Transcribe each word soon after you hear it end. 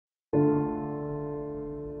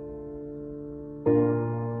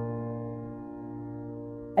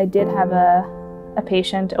I did have a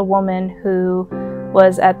patient, a woman who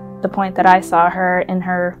was at the point that I saw her in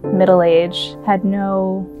her middle age, had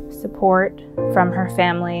no support from her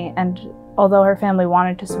family, and although her family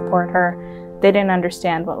wanted to support her, they didn't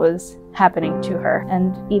understand what was happening to her.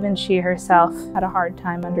 And even she herself had a hard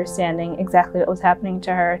time understanding exactly what was happening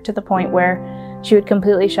to her, to the point where she would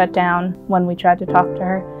completely shut down when we tried to talk to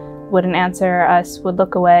her, wouldn't answer us, would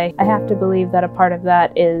look away. I have to believe that a part of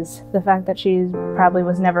that is the fact that she probably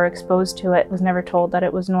was never exposed to it, was never told that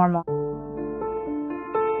it was normal.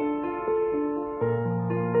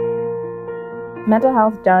 Mental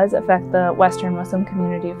health does affect the Western Muslim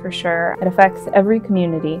community for sure. It affects every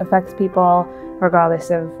community. It affects people regardless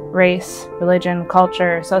of race, religion,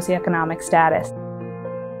 culture, socioeconomic status.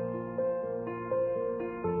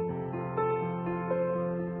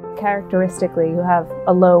 Characteristically, you have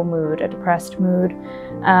a low mood, a depressed mood,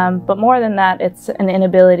 but more than that, it's an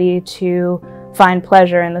inability to find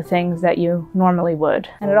pleasure in the things that you normally would.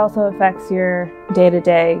 And it also affects your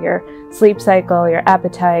day-to-day, your sleep cycle, your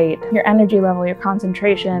appetite, your energy level, your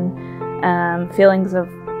concentration, feelings of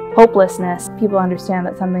hopelessness. People understand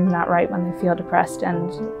that something's not right when they feel depressed,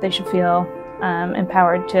 and they should feel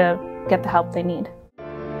empowered to get the help they need.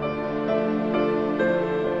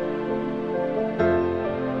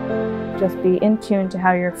 Just be in tune to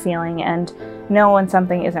how you're feeling and know when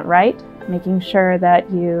something isn't right. Making sure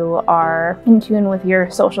that you are in tune with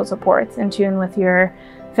your social supports, in tune with your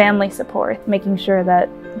family support, making sure that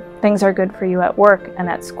things are good for you at work and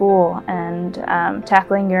at school, and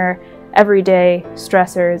tackling your everyday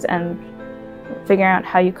stressors and figuring out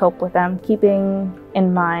how you cope with them. Keeping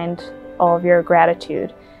in mind all of your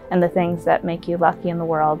gratitude and the things that make you lucky in the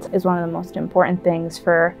world is one of the most important things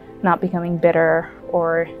for not becoming bitter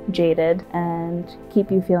or jaded, and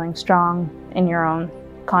keep you feeling strong in your own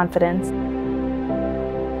confidence.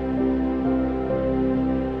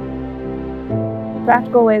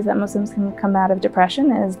 Practical ways that Muslims can come out of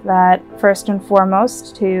depression is that, first and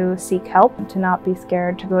foremost, to seek help, to not be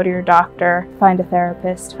scared to go to your doctor, find a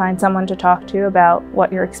therapist, find someone to talk to about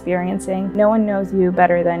what you're experiencing. No one knows you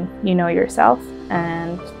better than you know yourself,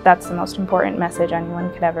 and that's the most important message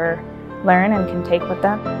anyone could ever learn and can take with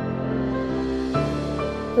them.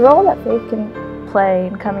 The role that faith can play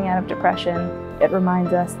in coming out of depression, it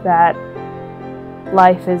reminds us that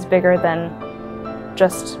life is bigger than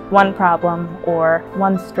just one problem or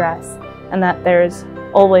one stress, and that there's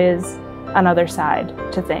always another side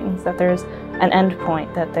to things, that there's an end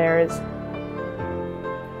point, that there's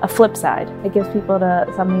a flip side. It gives people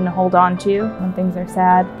something to hold on to when things are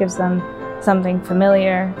sad, it gives them something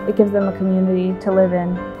familiar, it gives them a community to live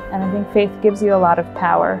in. And I think faith gives you a lot of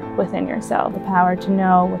power within yourself, the power to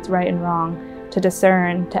know what's right and wrong, to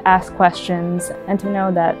discern, to ask questions, and to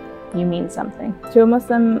know that you mean something. To a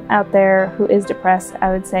Muslim out there who is depressed,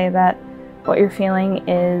 I would say that what you're feeling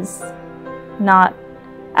is not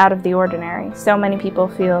out of the ordinary. So many people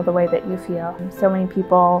feel the way that you feel. So many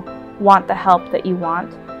people want the help that you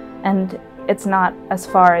want, and it's not as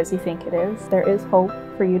far as you think it is. There is hope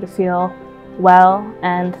for you to feel well,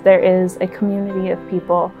 and there is a community of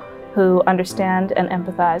people who understand and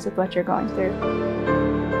empathize with what you're going through.